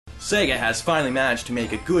Sega has finally managed to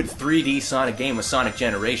make a good 3D Sonic game with Sonic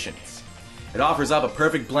Generations. It offers up a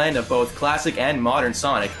perfect blend of both classic and modern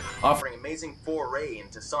Sonic, offering an amazing foray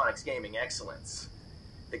into Sonic's gaming excellence.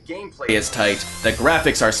 The gameplay is tight, the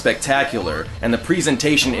graphics are spectacular, and the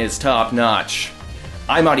presentation is top-notch.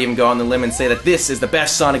 I might even go on the limb and say that this is the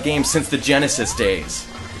best Sonic game since the Genesis days.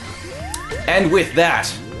 And with that,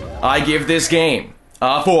 I give this game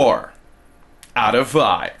a 4 out of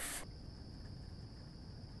 5.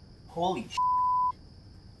 Holy sh**.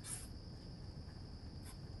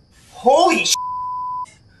 Holy sh**.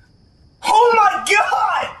 Oh my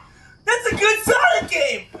god! That's a good Sonic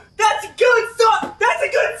game! That's a good That's a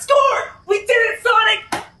good score! We did it,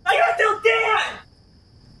 Sonic! I gotta tell Dan!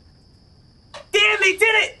 Dan, they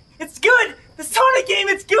did it! It's good! The Sonic game,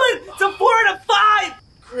 it's good! It's a 4 out of 5!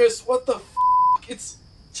 Chris, what the f***? It's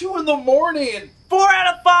 2 in the morning! 4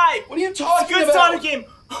 out of 5! What are you talking about? It's a good Sonic game!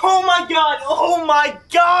 Oh my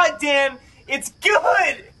god, Dan! It's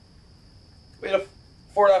good! Wait, a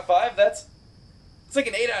 4 out of 5? It's like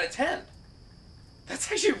an 8 out of 10. That's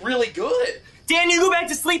actually really good. Dan, you go back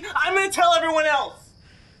to sleep. I'm gonna tell everyone else.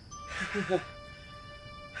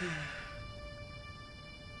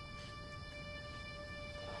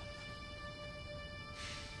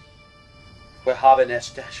 Wir haben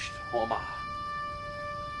es nicht, Oma.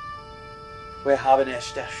 Wir haben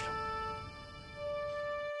es nicht.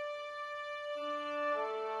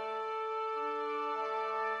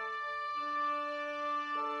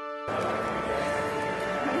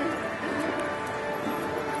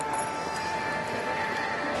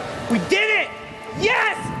 We did it!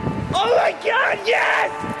 Yes! Oh my god, yes!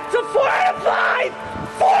 It's a 4 out of 5!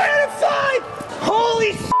 4 out of 5!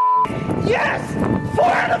 Holy shit! Yes! 4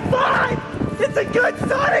 out of 5! It's a good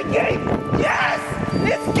Sonic game! Yes!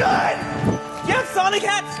 It's good! You have Sonic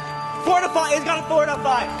hats? 4 out of 5. It's got a 4 out of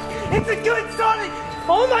 5. It's a good Sonic!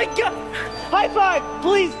 Oh my god! High five,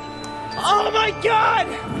 please! Oh my god!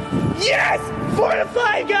 Yes! 4 out of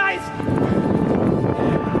 5, guys!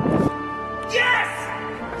 Yes!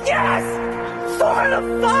 Yes! 4 out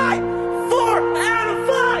of 5! 4 out of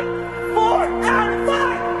 5! 4 out of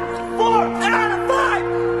 5! 4 out of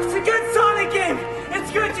 5! It's a good Sonic game!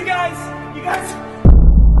 It's good, you guys! You guys...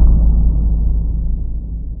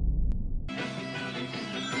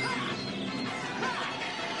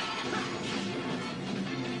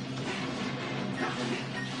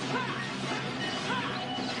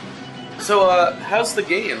 So, how's the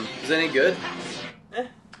game? Is it any good?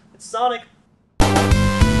 It's Sonic.